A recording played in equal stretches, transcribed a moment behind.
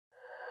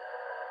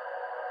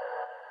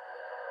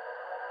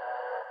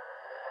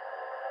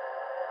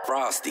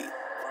Frosty.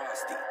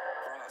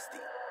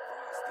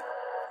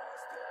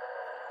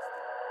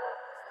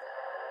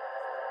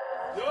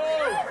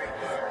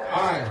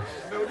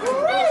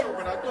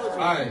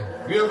 Aye,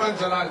 we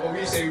evangelize what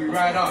we say, we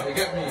ride out, you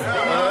get me? Jump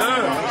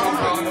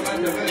out on the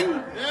man,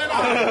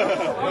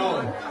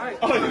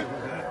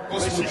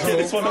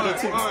 this one on the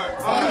team.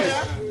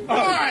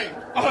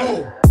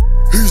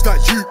 Who's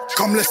that you?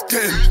 Come let's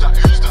get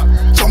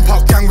him. Jump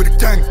out gang with the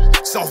gang,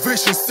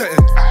 salvation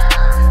setting.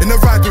 In a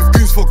ride with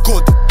goons for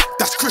God,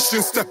 that's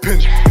Christian stepping.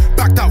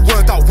 Back that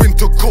word out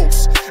winter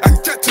coats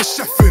and get to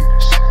chefing.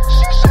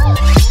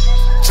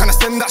 Tryna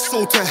send that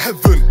soul to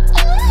heaven.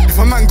 If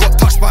a man got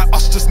touched by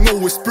us, just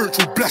know it's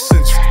spiritual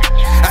blessings.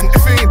 And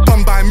if it ain't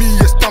done by me,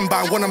 it's done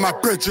by one of my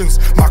brethrens.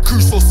 My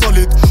crew's so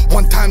solid,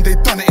 one time they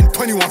done it in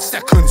 21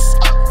 seconds.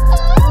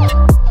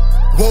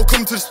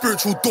 Welcome to the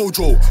spiritual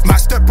dojo. Might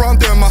step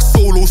round there in my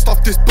solo.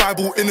 Stuff this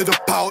Bible into the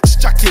pouch,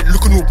 jacket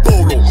looking all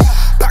bolo.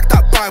 Back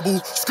that Bible,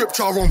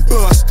 scripture on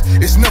burst,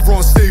 it's never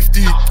on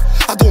safety.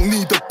 I don't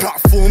need the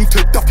platform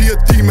to duppy a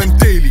demon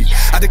daily.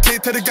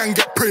 Advocate to the gang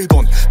get prayed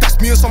on. That's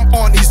me and some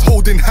aunties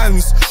holding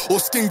hands, or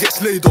skin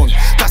gets laid on.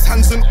 That's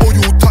hands and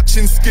oil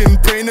touching skin,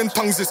 brain and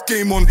tongues, this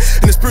game on.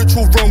 In the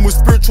spiritual realm with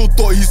spiritual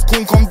dotties,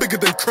 corn come bigger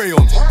than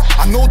crayon.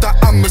 I know that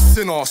I'm a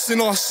sinner,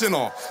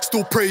 sinner.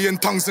 Still pray in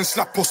tongues and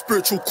slap your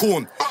spiritual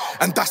corn.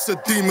 And that's a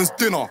demon's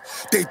dinner.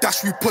 They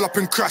dash, we pull up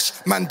and crash.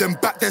 Man, them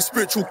back their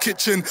spiritual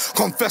kitchen.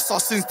 Confess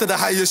our sins to the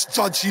highest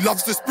judge. He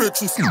loves the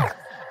spiritual sin.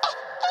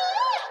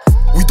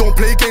 We don't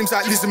play games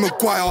like Lizzie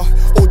McGuire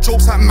or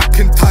jokes like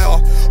McIntyre.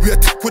 We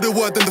attack with a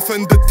word and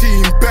defend the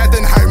team better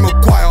than Harry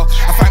Maguire.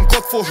 I thank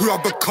God for who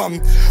I've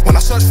become. When I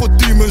search for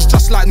demons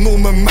just like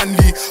Norman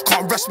Manley,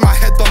 can't rest my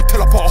head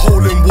until I put a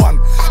hole in one.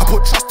 I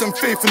put trust and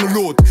faith in the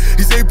Lord.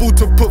 He's able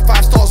to put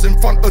 5 stars in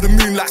front of the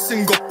moon like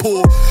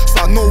Singapore. So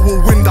I know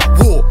we'll win that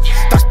war.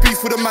 That's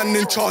beef with a man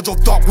in charge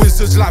of dark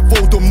wizards like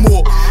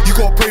Voldemort. You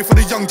gotta pray for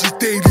the young G's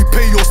daily,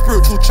 pay your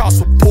spiritual child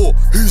support.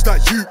 Who's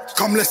that you?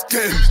 Come let's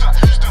get him.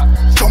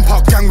 Jump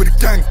out gang with the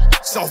gang,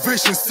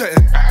 salvation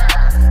setting.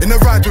 In a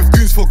ride with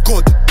goons for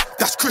God,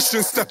 that's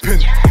Christian stepping.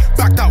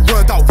 Back that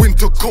word out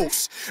winter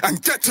coats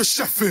and get to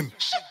chefing.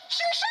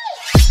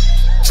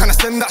 Tryna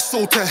send that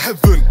soul to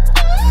heaven.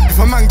 If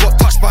a man got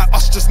touched by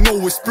us, just know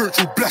it's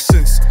spiritual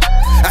blessings.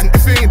 And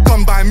if it ain't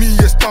done by me,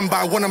 it's done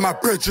by one of my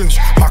brethrens.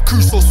 My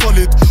crew's so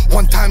solid,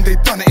 one time they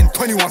done it in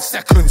 21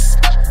 seconds.